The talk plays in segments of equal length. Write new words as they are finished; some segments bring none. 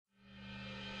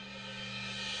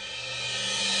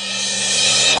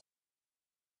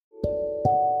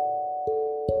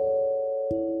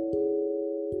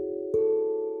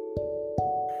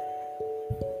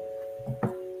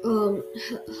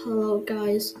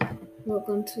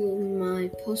Welcome to my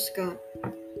postcard.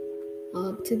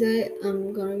 Today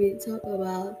I'm gonna be talk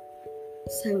about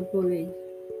cyberbullying.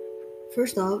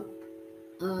 First off,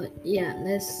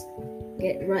 let's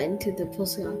get right into the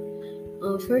postcard.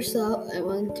 First off, I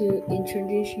want to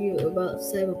introduce you about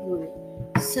cyberbullying.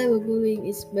 Cyberbullying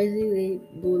is basically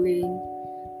bullying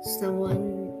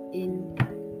someone in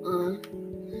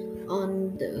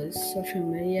on the social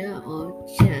media or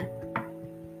chat.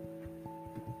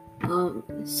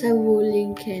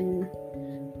 Cyberbullying can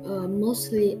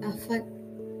mostly affect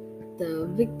the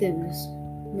victim's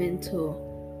mental,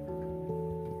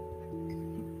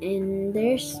 and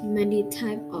there's many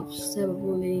type of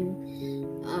cyberbullying.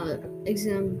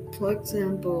 For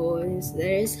example, is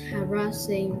there is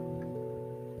harassing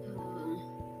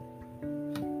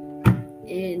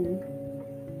and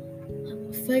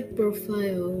fake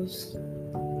profiles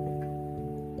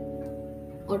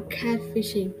or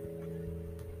catfishing,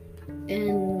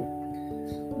 and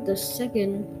the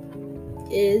second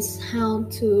is how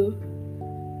to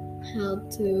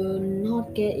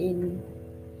not get in.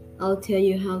 I'll tell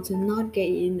you how to not get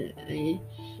in a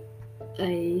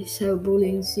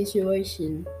cyberbullying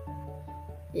situation.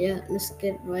 Yeah, let's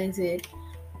get right into it.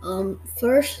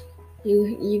 First,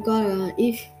 you gotta,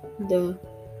 if the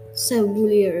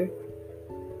cyberbullier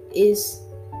is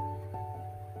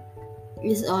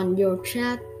on your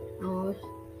chat, or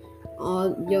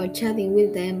you're chatting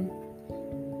with them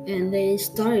and they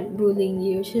started bullying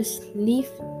you, just leave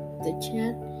the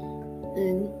chat.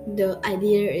 And the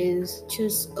idea is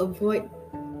just avoid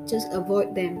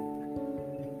them,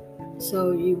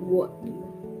 so they won't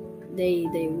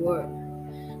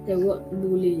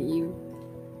bully you.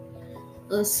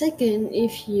 Second,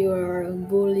 if you are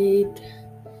bullied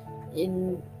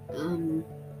in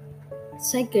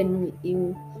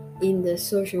in the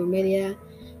social media,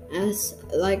 as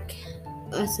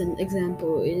an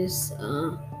example is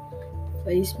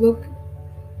Facebook.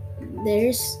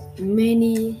 There's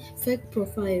many fake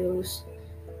profiles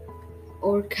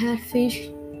or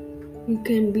catfish. You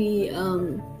can be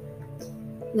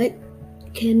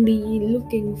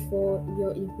looking for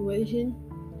your information,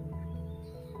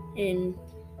 and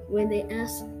when they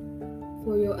ask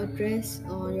for your address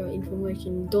or your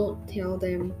information, don't tell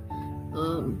them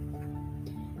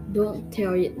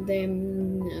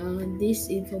this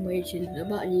information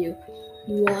about you.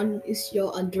 One is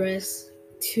your address,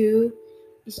 two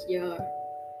is your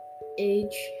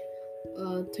age,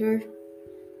 third,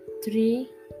 three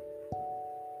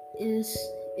is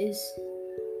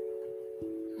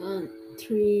uh,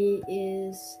 three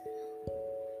is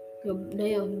your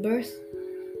day of birth,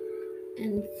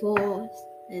 and the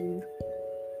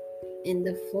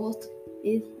fourth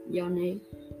is your name.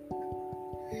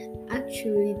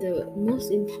 Actually, the most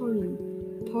important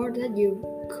part that you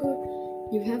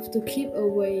have to keep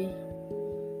away,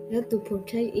 you have to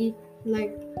protect it.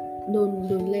 Like, don't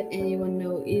let anyone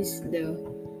know is the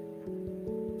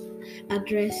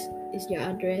address is your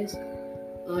address.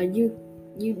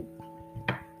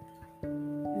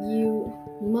 You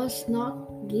must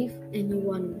not give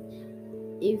anyone,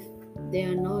 if they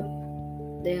are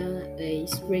a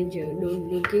stranger.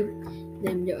 Don't give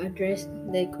them your address.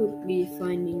 They could be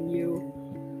finding you,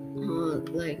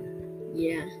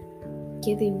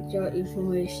 getting your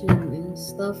information and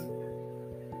stuff.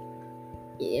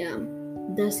 Yeah,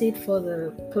 that's it for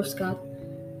the postcard.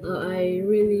 I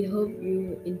really hope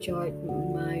you enjoyed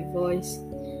my voice,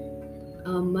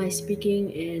 my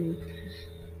speaking, and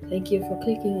thank you for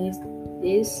clicking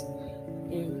this,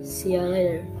 and see you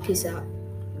later. Peace out.